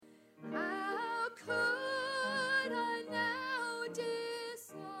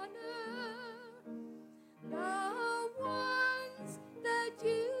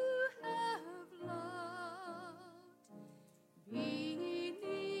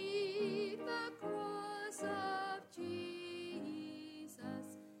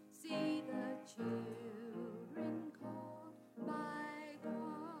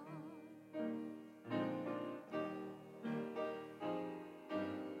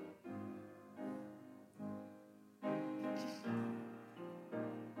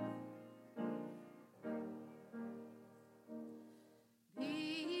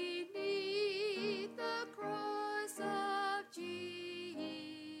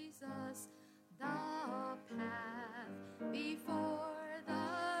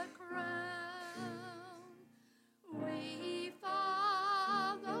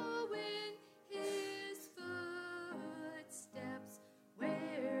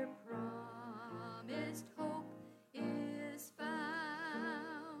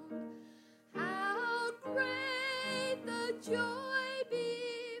joy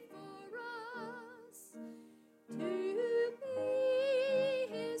before us to be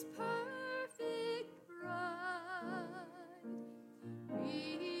His perfect bride.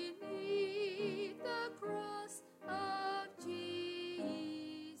 Beneath the cross of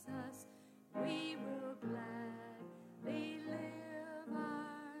Jesus, we will gladly live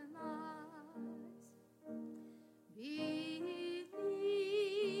our lives. Beneath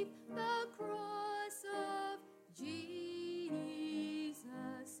the cross of Jesus,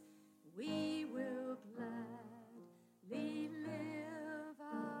 we will gladly live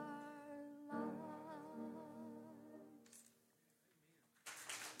our lives.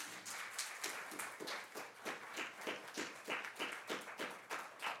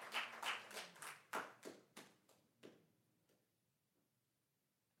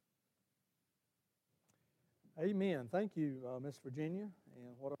 Amen. Thank you, Miss Virginia,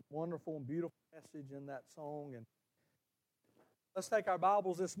 and what a wonderful and beautiful message in that song. And let's take our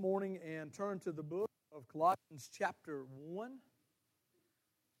Bibles this morning and turn to the book of Colossians chapter 1.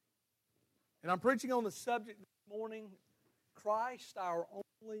 And I'm preaching on the subject this morning, Christ, our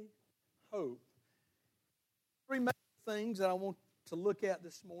only hope. Three main things that I want to look at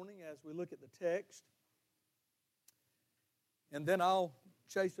this morning as we look at the text. And then I'll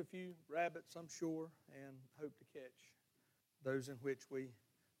chase a few rabbits, I'm sure, and hope to catch those in which we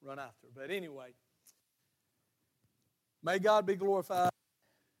run after. But anyway, may God be glorified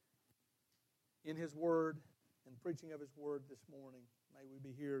in His Word and preaching of His Word this morning. May we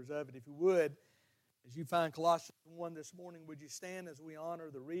be hearers of it. If you would, as you find Colossians 1 this morning, would you stand as we honor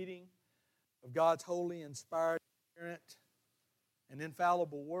the reading of God's holy, inspired, inerrant, and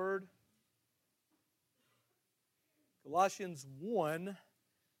infallible Word? Colossians 1,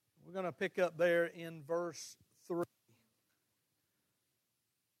 we're going to pick up there in verse 3.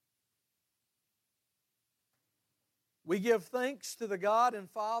 We give thanks to the God and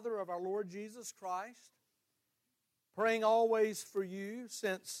Father of our Lord Jesus Christ, praying always for you,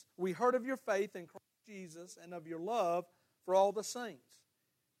 since we heard of your faith in Christ Jesus and of your love for all the saints,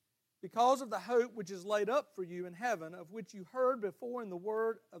 because of the hope which is laid up for you in heaven, of which you heard before in the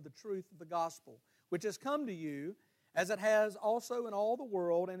word of the truth of the gospel, which has come to you, as it has also in all the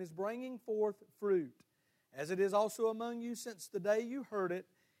world, and is bringing forth fruit, as it is also among you since the day you heard it,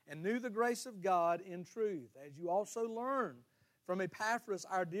 and knew the grace of God in truth, as you also learned from Epaphras,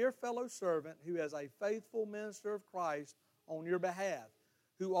 our dear fellow servant, who is a faithful minister of Christ on your behalf,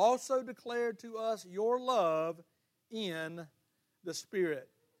 who also declared to us your love in the Spirit.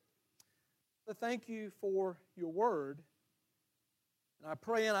 So thank you for your word. And I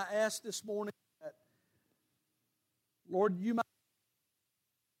pray and I ask this morning that, Lord, you might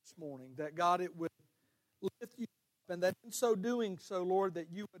this morning, that God, it would lift you up, and that in so doing so, Lord, that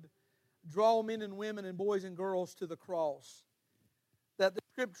you would draw men and women and boys and girls to the cross, that the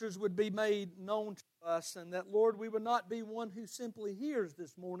Scriptures would be made known to us, and that, Lord, we would not be one who simply hears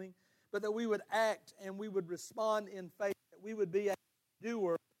this morning, but that we would act and we would respond in faith, that we would be a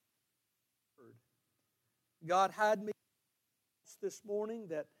doer. God, hide me this morning,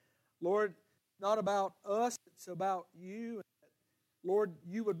 that, Lord, not about us, it's about you. And that, Lord,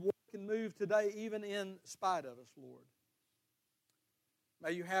 you would work and move today even in spite of us, Lord.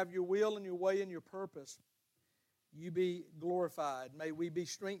 May you have your will and your way and your purpose. You be glorified. May we be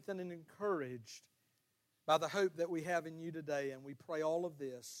strengthened and encouraged by the hope that we have in you today. And we pray all of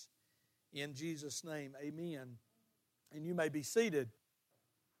this in Jesus' name. Amen. And you may be seated.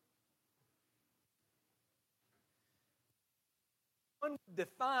 One would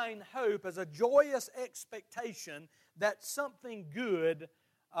define hope as a joyous expectation that something good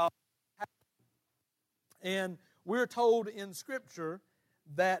happens. And we're told in Scripture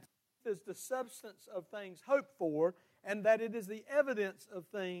that faith is the substance of things hoped for, and that it is the evidence of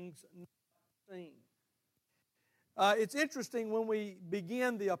things not seen. It's interesting when we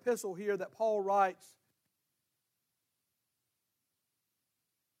begin the epistle here that Paul writes,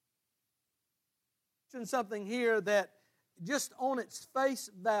 something here that just on its face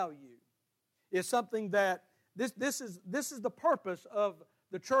value is something that this is the purpose of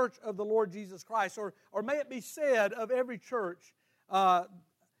the church of the Lord Jesus Christ, or may it be said of every church that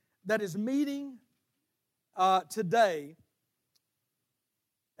is meeting today.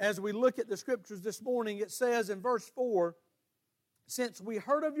 As we look at the Scriptures this morning, it says in verse 4, since we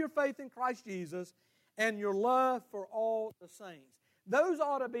heard of your faith in Christ Jesus and your love for all the saints. Those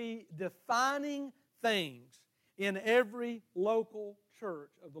ought to be defining things in every local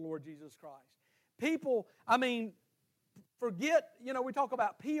church of the Lord Jesus Christ. People, forget, we talk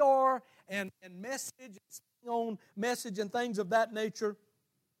about PR and message, on message and things of that nature,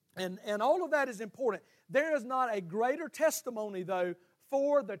 and all of that is important. There is not a greater testimony, though,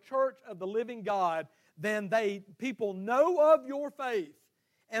 for the church of the living God than people know of your faith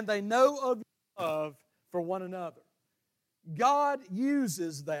and they know of your love for one another. God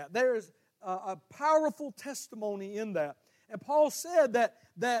uses that. There is a powerful testimony in that. And Paul said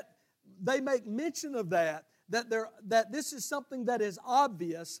that they make mention of that this is something that is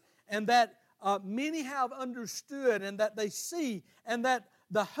obvious and that many have understood and that they see, and that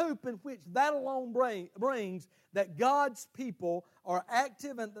the hope in which that alone brings, that God's people are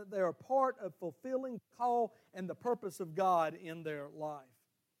active and that they are part of fulfilling the call and the purpose of God in their life.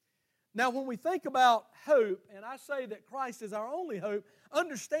 Now, when we think about hope, and I say that Christ is our only hope,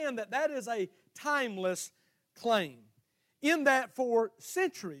 understand that that is a timeless claim. In that for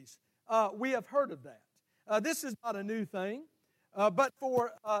centuries we have heard of that. This is not a new thing, but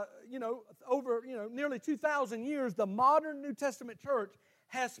for over nearly 2,000 years, the modern New Testament church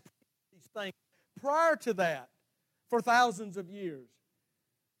has preached these things. Prior to that, for thousands of years,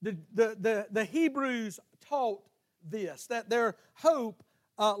 the Hebrews taught this, that their hope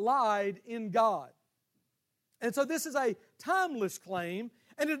lied in God. And so this is a timeless claim,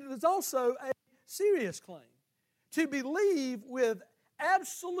 and it is also a serious claim. To believe with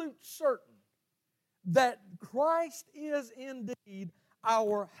absolute certainty that Christ is indeed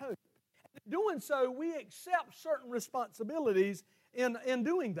our hope. In doing so, we accept certain responsibilities in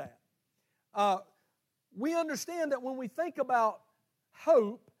doing that. We understand that when we think about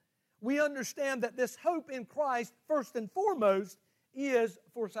hope, we understand that this hope in Christ, first and foremost, is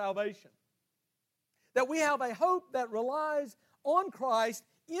for salvation. That we have a hope that relies on Christ,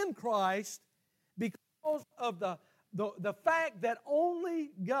 in Christ, because of the fact that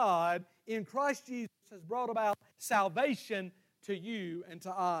only God in Christ Jesus has brought about salvation to you and to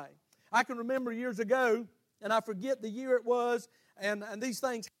I. I can remember years ago, and I forget the year it was, and these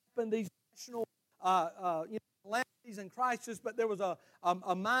things happened, these national calamities and crises, but there was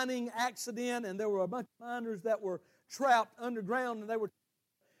a mining accident, and there were a bunch of miners that were trapped underground, and they were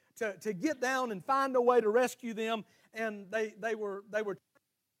to get down and find a way to rescue them, and they were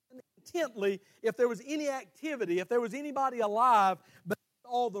intently if there was any activity, if there was anybody alive, but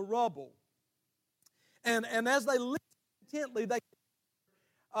all the rubble. And as they listened intently, they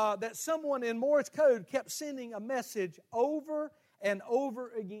that someone in Morse code kept sending a message over and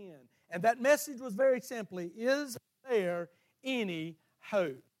over again. And that message was very simply, is there any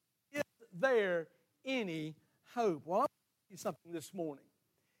hope? Is there any hope? Well, I'm going to tell you something this morning.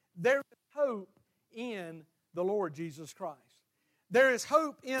 There is hope in the Lord Jesus Christ. There is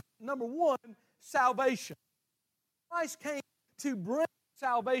hope in, number one, salvation. Christ came to bring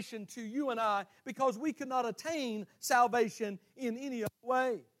salvation to you and I because we could not attain salvation in any other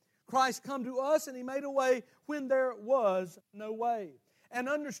way. Christ come to us and He made a way when there was no way. And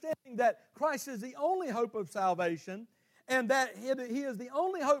understanding that Christ is the only hope of salvation and that He is the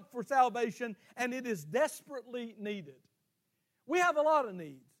only hope for salvation and it is desperately needed. We have a lot of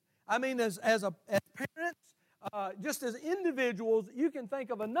needs. I mean, as parents, just as individuals, you can think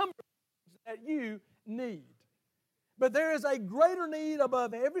of a number of things that you need. But there is a greater need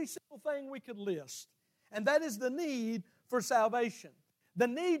above every single thing we could list, and that is the need for salvation, the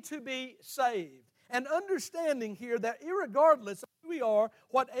need to be saved. And understanding here that irregardless of who we are,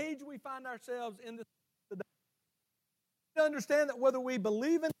 what age we find ourselves in this today, to understand that whether we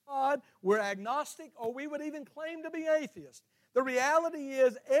believe in God, we're agnostic, or we would even claim to be atheist, the reality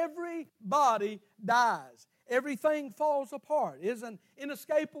is everybody dies. Everything falls apart. It is an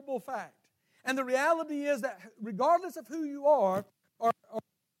inescapable fact. And the reality is that regardless of who you are,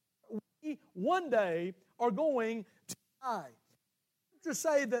 we one day are going to die. Scriptures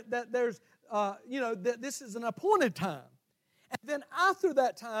say that there's, that this is an appointed time. And then after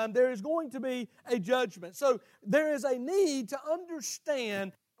that time, there is going to be a judgment. So there is a need to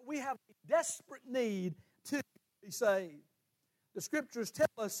understand that we have a desperate need to be saved. The Scriptures tell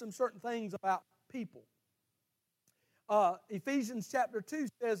us some certain things about people. Ephesians chapter 2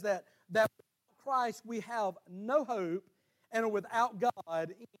 says that without Christ we have no hope and are without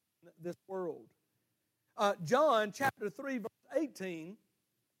God in this world. John chapter 3 verse 18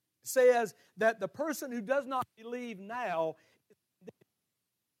 says that the person who does not believe now,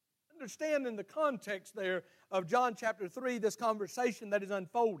 understand in the context there of John chapter 3 this conversation that is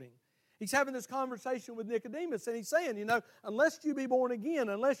unfolding. He's having this conversation with Nicodemus, and he's saying, unless you be born again,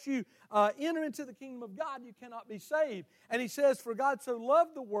 unless you enter into the kingdom of God, you cannot be saved. And he says, for God so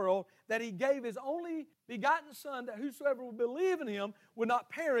loved the world that He gave His only begotten Son, that whosoever will believe in Him would not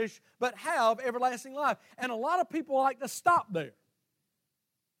perish, but have everlasting life. And a lot of people like to stop there.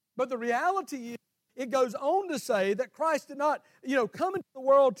 But the reality it goes on to say that Christ did not, come into the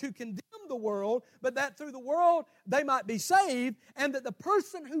world to condemn the world, but that through the world they might be saved, and that the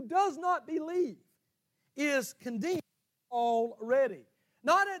person who does not believe is condemned already.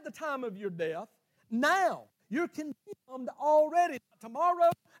 Not at the time of your death, now. You're condemned already. Not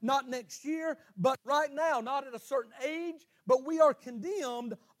tomorrow, not next year, but right now. Not at a certain age, but we are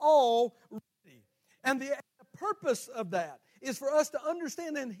condemned already. And the purpose of that is for us to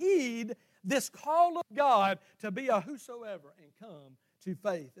understand and heed this call of God to be a whosoever and come to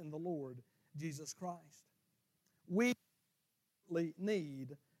faith in the Lord Jesus Christ. We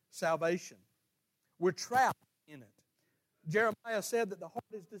need salvation. We're trapped in it. Jeremiah said that the heart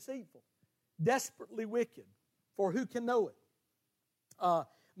is deceitful, desperately wicked, for who can know it?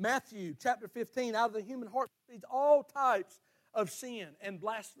 Matthew chapter 15, out of the human heart proceeds all types of sin and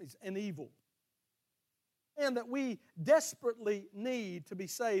blasphemies and evil. And that we desperately need to be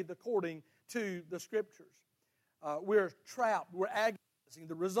saved according to the Scriptures. We're trapped, we're agonizing.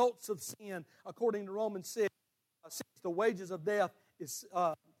 The results of sin, according to Romans 6, the wages of death is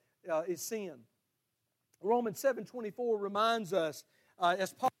sin. Romans 7:24 reminds us,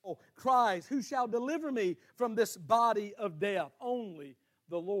 as Paul cries, who shall deliver me from this body of death? Only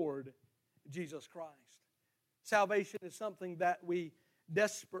the Lord Jesus Christ. Salvation is something that we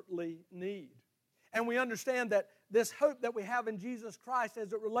desperately need. And we understand that this hope that we have in Jesus Christ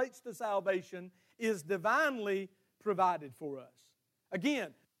as it relates to salvation is divinely provided for us.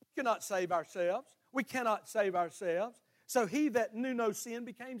 Again, we cannot save ourselves. We cannot save ourselves. So he that knew no sin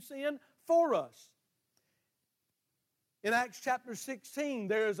became sin for us. In Acts chapter 16,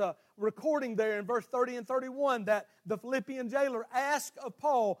 there's a recording there in verse 30 and 31 that the Philippian jailer asked of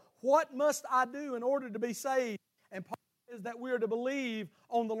Paul, what must I do in order to be saved? And Paul says that we are to believe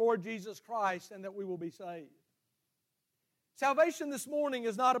on the Lord Jesus Christ and that we will be saved. Salvation this morning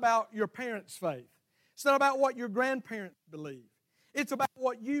is not about your parents' faith. It's not about what your grandparents believe. It's about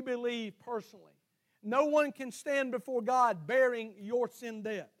what you believe personally. No one can stand before God bearing your sin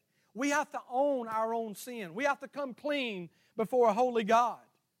debt. We have to own our own sin. We have to come clean before a holy God.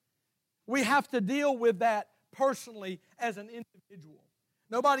 We have to deal with that personally as an individual.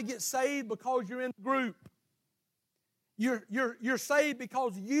 Nobody gets saved because you're in a group. You're saved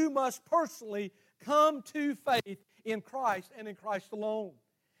because you must personally come to faith in Christ and in Christ alone.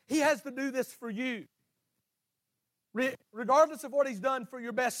 He has to do this for you. Regardless of what He's done for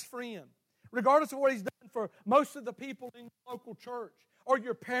your best friend, regardless of what He's done for most of the people in your local church or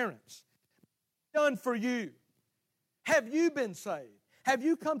your parents, done for you. Have you been saved? Have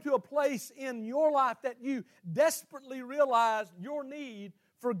you come to a place in your life that you desperately realize your need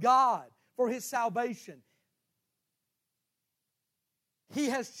for God, for His salvation? He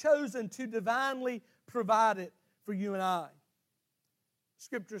has chosen to divinely provide it for you and I.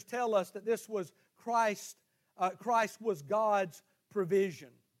 Scriptures tell us that this was Christ was God's provision.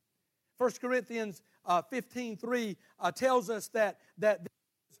 1 Corinthians 15:3 tells us that this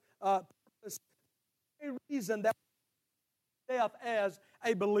is a reason that death as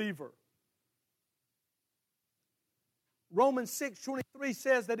a believer. Romans 6:23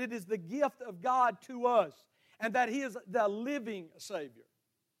 says that it is the gift of God to us and that He is the living Savior.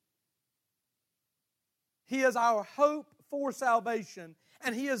 He is our hope for salvation,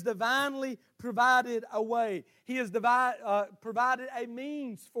 and He has divinely provided a way. He has provided a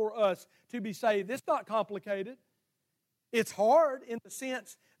means for us to be saved. It's not complicated. It's hard in the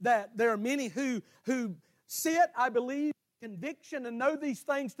sense that there are many who sit, I believe, conviction and know these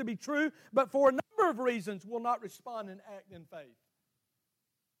things to be true, but for a number of reasons will not respond and act in faith.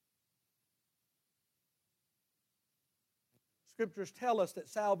 Scriptures tell us that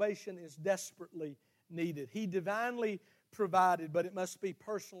salvation is desperately needed. He divinely provided, but it must be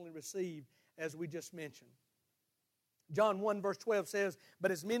personally received, as we just mentioned. John 1 verse 12 says, but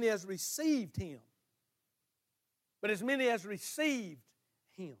as many as received Him,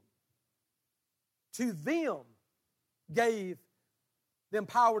 to them gave them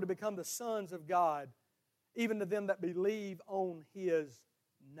power to become the sons of God, even to them that believe on His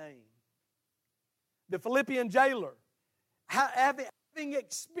name. The Philippian jailer, having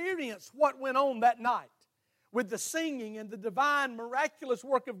experienced what went on that night with the singing and the divine, miraculous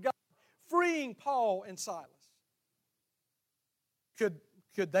work of God, freeing Paul and Silas, could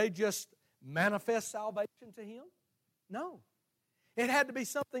they just manifest salvation to him? No. It had to be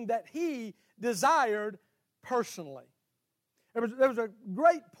something that he desired personally. There was a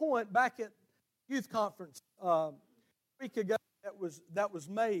great point back at youth conference a week ago that was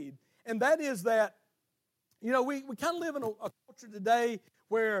made, and that is that, you know, we kind of live in a culture today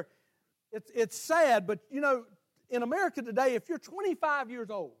where it's sad, but, you know, in America today, if you're 25 years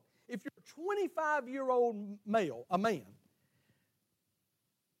old, if you're a 25-year-old male, a man,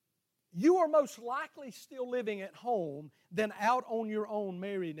 you are most likely still living at home than out on your own,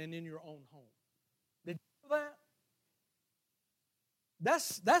 married and in your own home. Did you know that?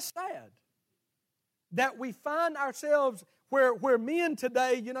 That's sad. That we find ourselves where men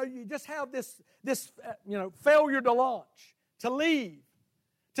today, you just have this failure to launch, to leave,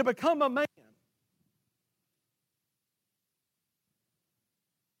 to become a man.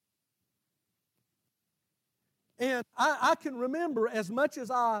 And I can remember, as much as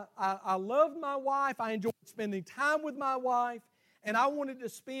I loved my wife, I enjoyed spending time with my wife, and I wanted to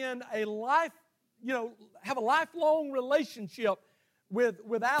spend a life, have a lifelong relationship with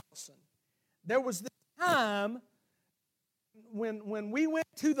Allison. There was this time when we went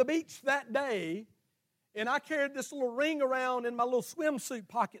to the beach that day, and I carried this little ring around in my little swimsuit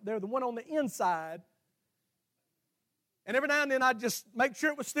pocket there, the one on the inside. And every now and then I'd just make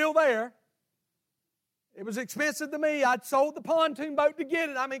sure it was still there. It was expensive to me. I'd sold the pontoon boat to get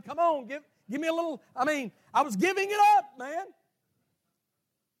it. I mean, come on, give me a little. I was giving it up, man.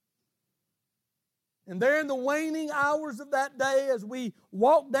 And there in the waning hours of that day, as we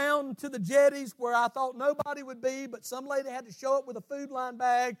walked down to the jetties where I thought nobody would be, but some lady had to show up with a Food Line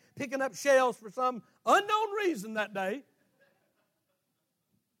bag, picking up shells for some unknown reason that day.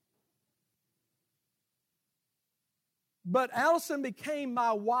 But Allison became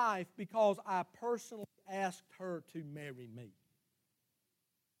my wife because I personally asked her to marry me.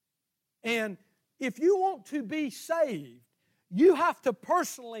 And if you want to be saved, you have to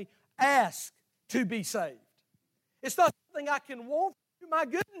personally ask to be saved. It's not something I can want for you. My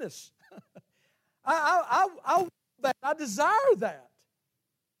goodness. I want that. I desire that.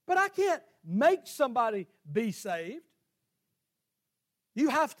 But I can't make somebody be saved. You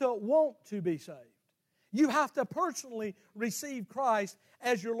have to want to be saved. You have to personally receive Christ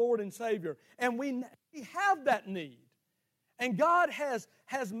as your Lord and Savior. And we have that need. And God has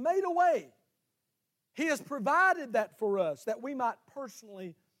made a way. He has provided that for us, that we might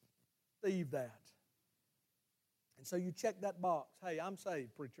personally receive that. And so you check that box. Hey, I'm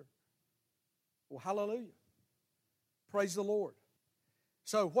saved, preacher. Well, hallelujah. Praise the Lord.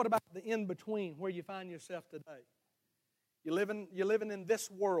 So what about the in-between, where you find yourself today? You're living in this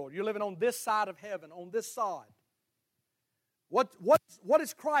world. You're living on this side of heaven, on this side. What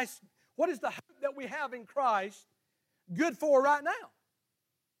is Christ? What is the hope that we have in Christ good for right now?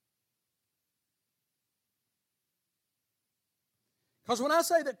 Because when I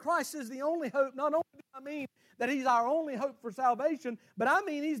say that Christ is the only hope, not only do I mean that He's our only hope for salvation, but I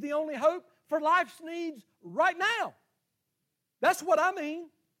mean He's the only hope for life's needs right now. That's what I mean.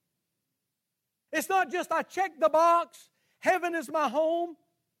 It's not just I check the box, heaven is my home.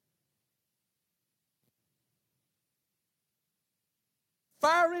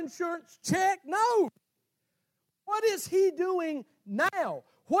 Fire insurance, check. No. What is He doing now?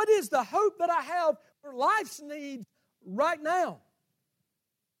 What is the hope that I have for life's needs right now?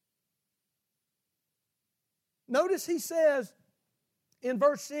 Notice He says in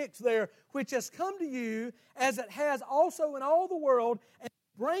verse 6 there, which has come to you as it has also in all the world, and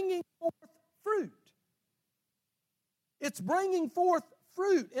bringing forth fruit. It's bringing forth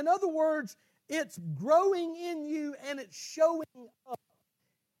fruit. In other words, it's growing in you and it's showing up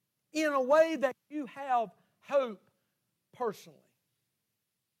in a way that you have hope personally.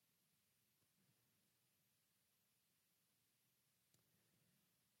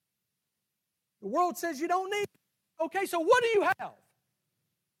 The world says you don't need it. Okay, so what do you have?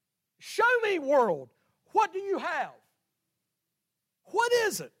 Show me, world. What do you have? What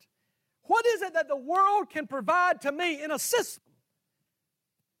is it? What is it that the world can provide to me in a system?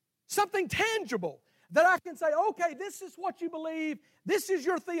 Something tangible that I can say, okay, this is what you believe. This is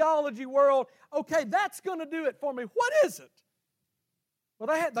your theology, world. Okay, that's going to do it for me. What is it? Well,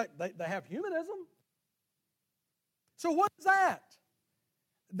 they have humanism. So what is that?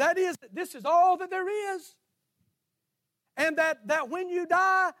 That is, this is all that there is. And that when you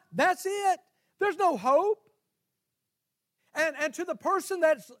die, that's it. There's no hope. And to the person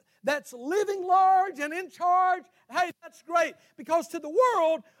that's living large and in charge, hey, that's great. Because to the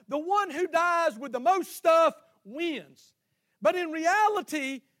world, the one who dies with the most stuff wins. But in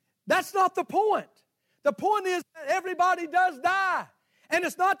reality, that's not the point. The point is that everybody does die. And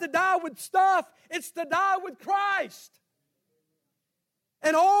it's not to die with stuff, it's to die with Christ.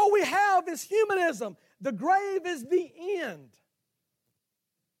 And all we have is humanism. The grave is the end.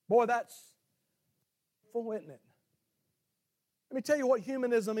 Boy, that's full, isn't it? Let me tell you what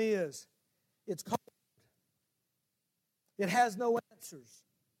humanism is. It's cold. It has no answers.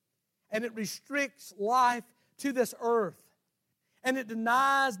 And it restricts life to this earth. And it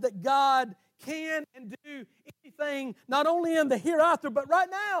denies that God can and do anything, not only in the hereafter, but right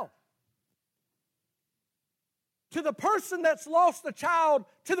now. To the person that's lost a child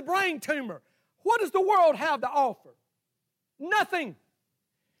to the brain tumor, what does the world have to offer? Nothing.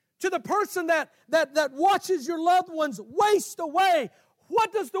 To the person that watches your loved ones waste away,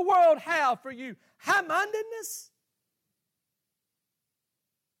 what does the world have for you? High-mindedness?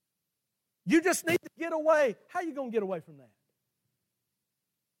 You just need to get away. How are you going to get away from that?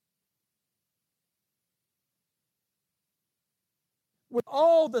 With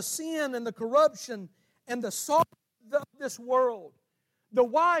all the sin and the corruption and the sorrow of this world, the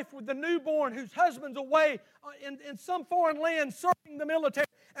wife with the newborn whose husband's away in some foreign land serving the military,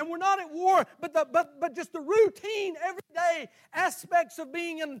 and we're not at war, but just the routine, everyday aspects of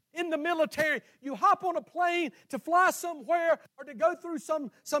being in the military. You hop on a plane to fly somewhere or to go through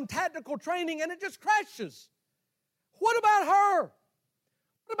some tactical training, and it just crashes. What about her?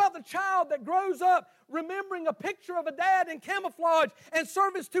 What about the child that grows up remembering a picture of a dad in camouflage and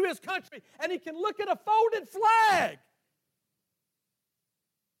service to his country, and he can look at a folded flag?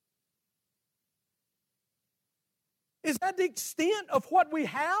 Is that the extent of what we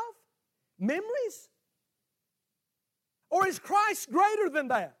have? Memories? Or is Christ greater than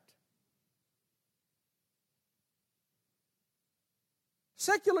that?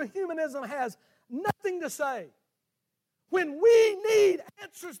 Secular humanism has nothing to say. When we need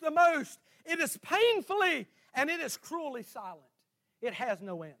answers the most, it is painfully and it is cruelly silent. It has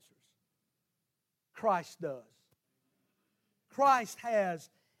no answers. Christ does. Christ has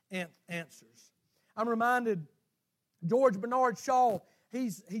answers. I'm reminded, George Bernard Shaw,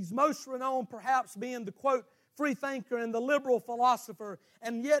 he's most renowned perhaps being the, quote, free thinker and the liberal philosopher,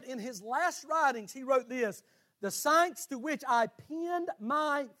 and yet in his last writings he wrote this: "The science to which I pinned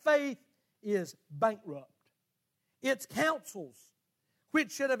my faith is bankrupt. Its counsels,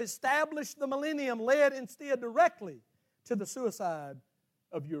 which should have established the millennium, led instead directly to the suicide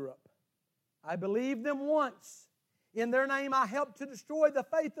of Europe. I believed them once. In their name I helped to destroy the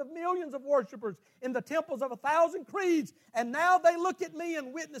faith of millions of worshipers in the temples of 1,000 creeds, and now they look at me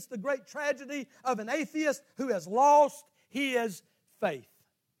and witness the great tragedy of an atheist who has lost his faith."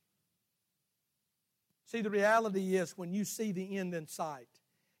 See, the reality is when you see the end in sight,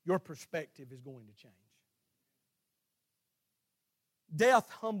 your perspective is going to change. Death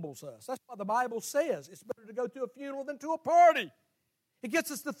humbles us. That's why the Bible says it's better to go to a funeral than to a party. It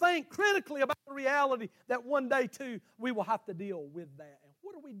gets us to think critically about the reality that one day, too, we will have to deal with that. And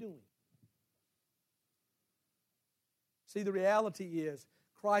what are we doing? See, the reality is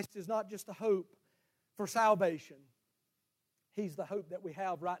Christ is not just a hope for salvation. He's the hope that we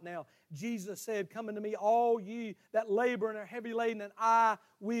have right now. Jesus said, "Come unto me, all ye that labor and are heavy laden, and I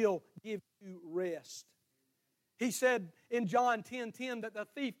will give you rest." He said in John 10:10 that the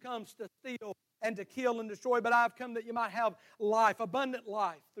thief comes to steal and to kill and destroy, but I've come that you might have life, abundant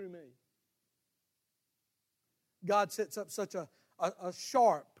life through me. God sets up such a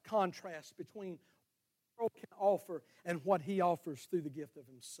sharp contrast between what the world can offer and what He offers through the gift of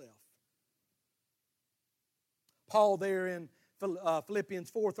Himself. Paul there in Philippians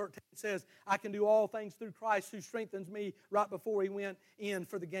 4:13 says, "I can do all things through Christ who strengthens me," right before he went in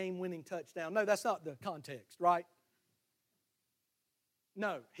for the game-winning touchdown. No, that's not the context, right?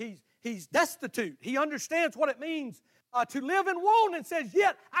 No, he's destitute. He understands what it means to live in want, and says,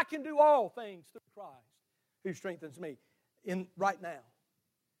 "Yet I can do all things through Christ who strengthens me." Right now,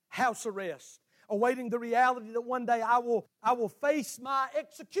 house arrest, awaiting the reality that one day I will face my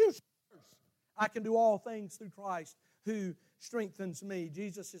executioners. I can do all things through Christ who strengthens me.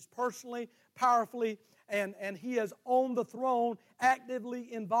 Jesus is personally, powerfully, and He is on the throne,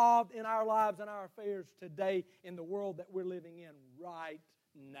 actively involved in our lives and our affairs today in the world that we're living in right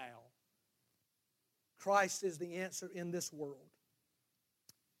now. Christ is the answer in this world.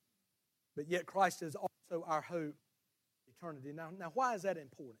 But yet Christ is also our hope for eternity. Now why is that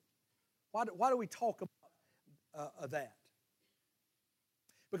important? Why do we talk about that?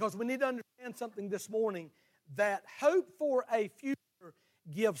 Because we need to understand something this morning, that hope for a future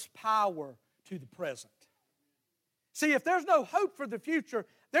gives power to the present. See, if there's no hope for the future,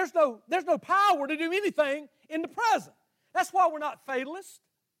 there's no power to do anything in the present. That's why we're not fatalists.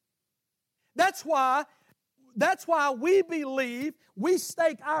 That's why we believe, we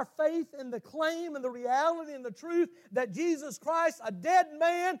stake our faith in the claim and the reality and the truth that Jesus Christ, a dead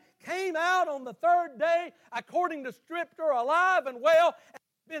man, came out on the third day, according to Scripture, alive and well, and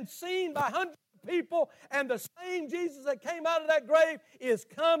been seen by hundreds of people, and the same Jesus that came out of that grave is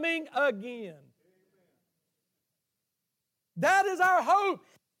coming again. That is our hope.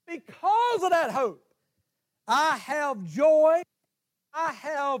 Because of that hope, I have joy I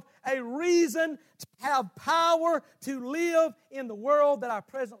have a reason to have power to live in the world that I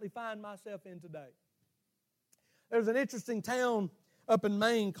presently find myself in today. There's an interesting town up in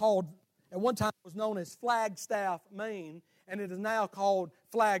Maine called, at one time it was known as Flagstaff, Maine, and it is now called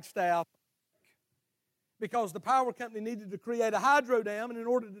Flagstaff, because the power company needed to create a hydro dam, and in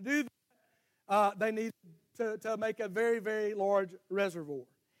order to do that, they needed to make a very, very large reservoir.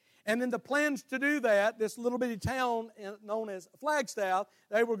 And in the plans to do that, this little bitty town known as Flagstaff,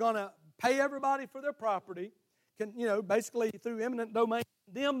 they were going to pay everybody for their property, basically through eminent domain,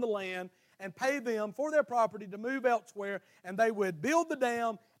 condemn the land, and pay them for their property to move elsewhere, and they would build the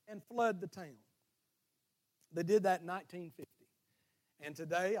dam and flood the town. They did that in 1950. And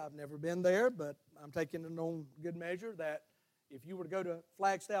today, I've never been there, but I'm taking it on good measure that if you were to go to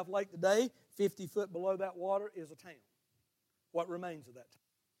Flagstaff Lake today, 50 foot below that water is a town. What remains of that town?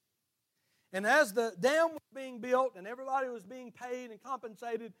 And as the dam was being built and everybody was being paid and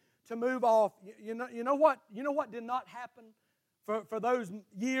compensated to move off, you know what did not happen for those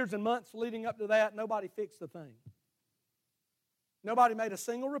years and months leading up to that? Nobody fixed a thing. Nobody made a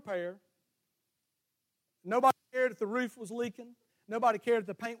single repair. Nobody cared if the roof was leaking. Nobody cared if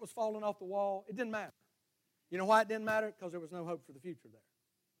the paint was falling off the wall. It didn't matter. You know why it didn't matter? Because there was no hope for the future there.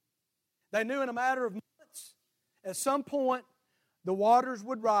 They knew in a matter of months, at some point, the waters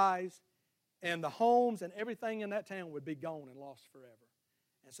would rise and the homes and everything in that town would be gone and lost forever.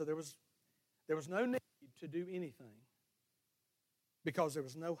 And so there was no need to do anything because there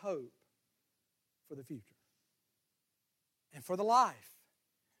was no hope for the future. And for the life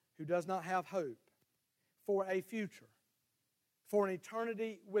who does not have hope for a future, for an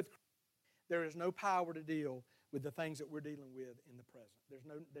eternity with Christ, there is no power to deal with the things that we're dealing with in the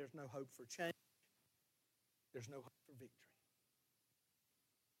present. There's no hope for change. There's no hope for victory.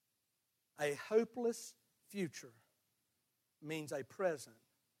 A hopeless future means a present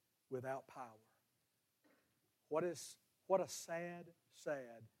without power. What a sad,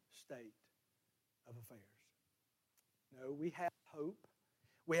 sad state of affairs. No, we have hope.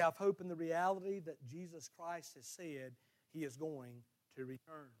 We have hope in the reality that Jesus Christ has said He is going to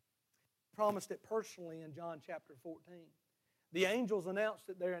return. He promised it personally in John chapter 14. The angels announced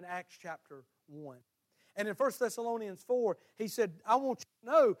it there in Acts chapter 1. And in 1 Thessalonians 4, he said, I want you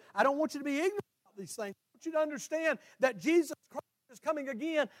to know, I don't want you to be ignorant about these things. I want you to understand that Jesus Christ is coming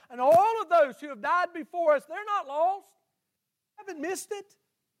again, and all of those who have died before us, they're not lost. Haven't missed it.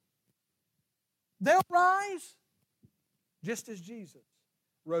 They'll rise just as Jesus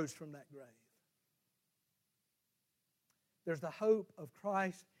rose from that grave. There's the hope of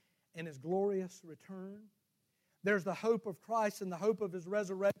Christ and His glorious return. There's the hope of Christ and the hope of His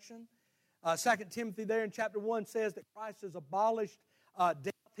resurrection. 2 Timothy there in chapter 1 says that Christ has abolished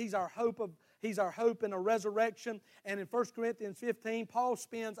death. He's our hope in a resurrection. And in 1 Corinthians 15, Paul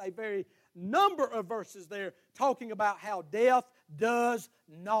spends a very number of verses there talking about how death does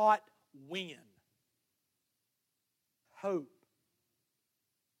not win. Hope.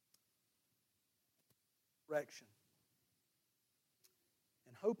 Resurrection.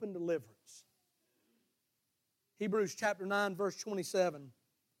 And hope and deliverance. Hebrews chapter 9, verse 27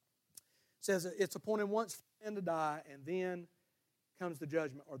 says that it's appointed once for men to die, and then comes the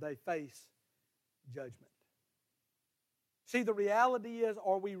judgment, or they face judgment. See, the reality is,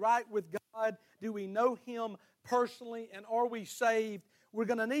 are we right with God? Do we know Him personally? And are we saved? We're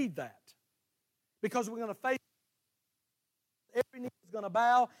going to need that. Because we're going to face, every knee is going to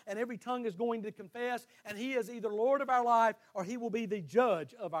bow, and every tongue is going to confess, and He is either Lord of our life, or He will be the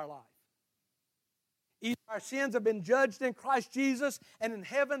judge of our life. Either our sins have been judged in Christ Jesus, and in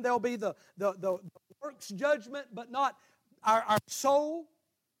heaven there'll be the works judgment, but not our soul.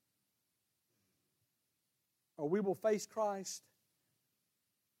 Or we will face Christ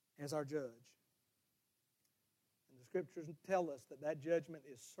as our judge. And the Scriptures tell us that that judgment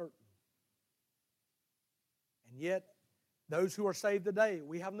is certain. And yet, those who are saved today,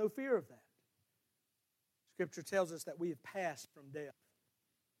 we have no fear of that. Scripture tells us that we have passed from death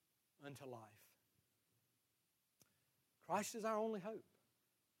unto life. Christ is our only hope.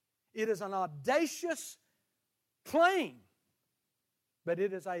 It is an audacious claim, but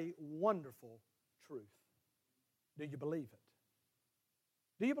it is a wonderful truth. Do you believe it?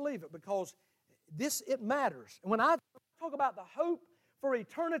 Do you believe it? Because it matters. And when I talk about the hope for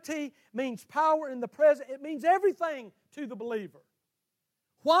eternity means power in the present, it means everything to the believer.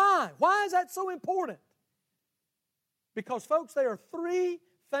 Why? Why is that so important? Because, folks, there are three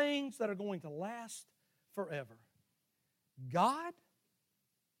things that are going to last forever. God,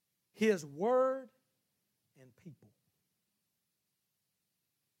 His Word, and people.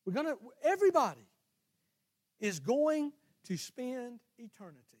 Everybody is going to spend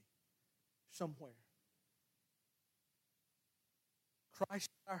eternity somewhere. Christ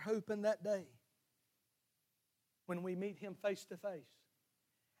is our hope in that day when we meet Him face to face.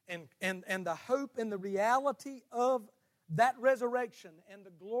 And the hope and the reality of that resurrection and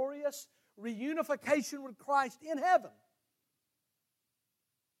the glorious reunification with Christ in heaven,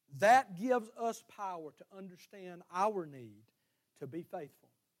 that gives us power to understand our need to be faithful,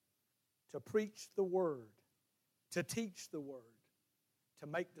 to preach the Word, to teach the Word, to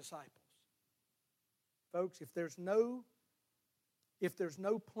make disciples. Folks, if there's no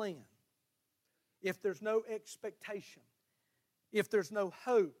plan, if there's no expectation, if there's no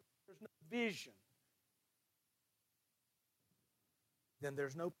hope, there's no vision, then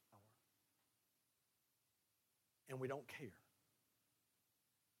there's no power. And we don't care.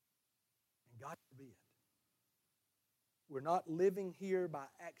 And God forbid. We're not living here by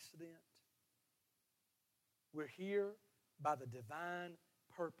accident. We're here by the divine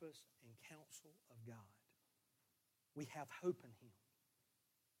purpose and counsel of God. We have hope in Him.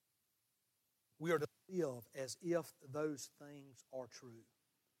 We are to live as if those things are true.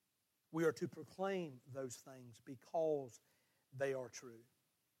 We are to proclaim those things because they are true.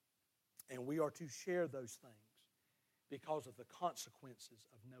 And we are to share those things because of the consequences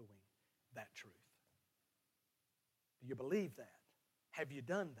of knowing that truth. Do you believe that? Have you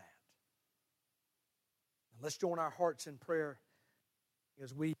done that? Now let's join our hearts in prayer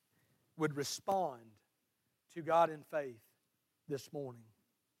as we would respond to God in faith this morning.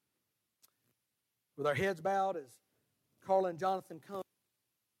 With our heads bowed as Carla and Jonathan come.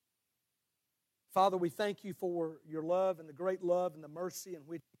 Father, we thank You for Your love and the great love and the mercy in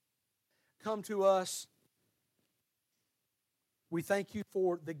which You come to us. We thank You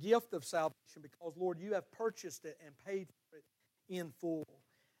for the gift of salvation because, Lord, You have purchased it and paid for it in full.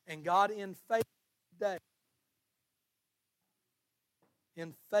 And God, in faith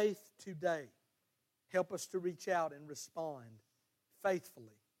today, help us to reach out and respond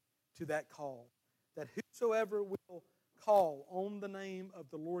faithfully to that call. That whosoever will call on the name of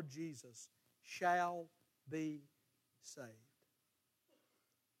the Lord Jesus shall be saved.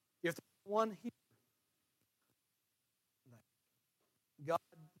 If there's one here, God,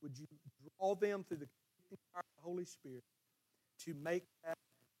 would You draw them through the power of the Holy Spirit to make that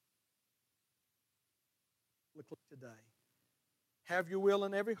publicly today. Have Your will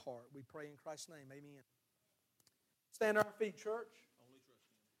in every heart. We pray in Christ's name. Amen. Stand on our feet, church.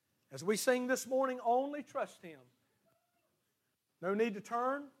 As we sing this morning, only trust Him. No need to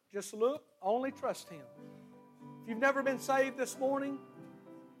turn, just look, only trust Him. If you've never been saved this morning,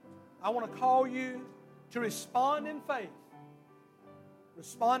 I want to call you to respond in faith.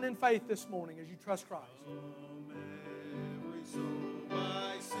 Respond in faith this morning as you trust Christ.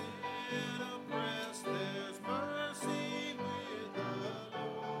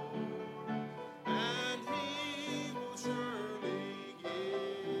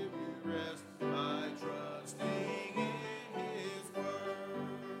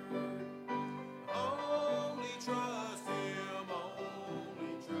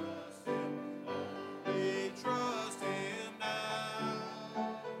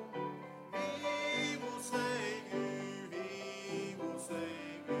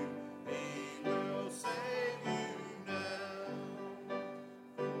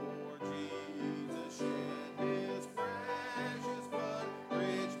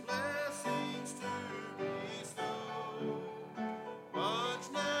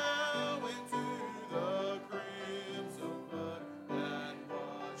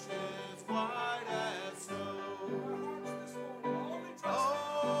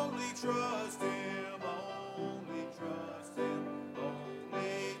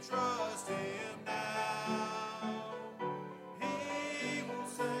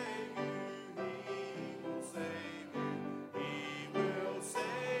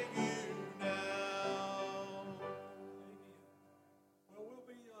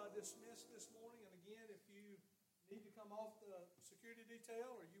 Dismissed this morning, and again, if you need to come off the security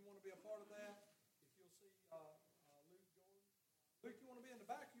detail or you want to be a part of that, if you'll see Luke Jordan. Luke, you want to be in the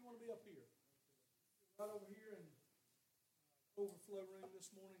back or you want to be up here? Right over here in overflow room this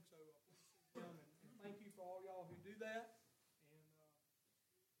morning, so please see him, and thank you for all y'all who do that. And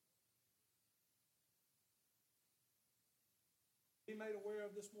be made aware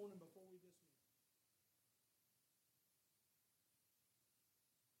of this morning before we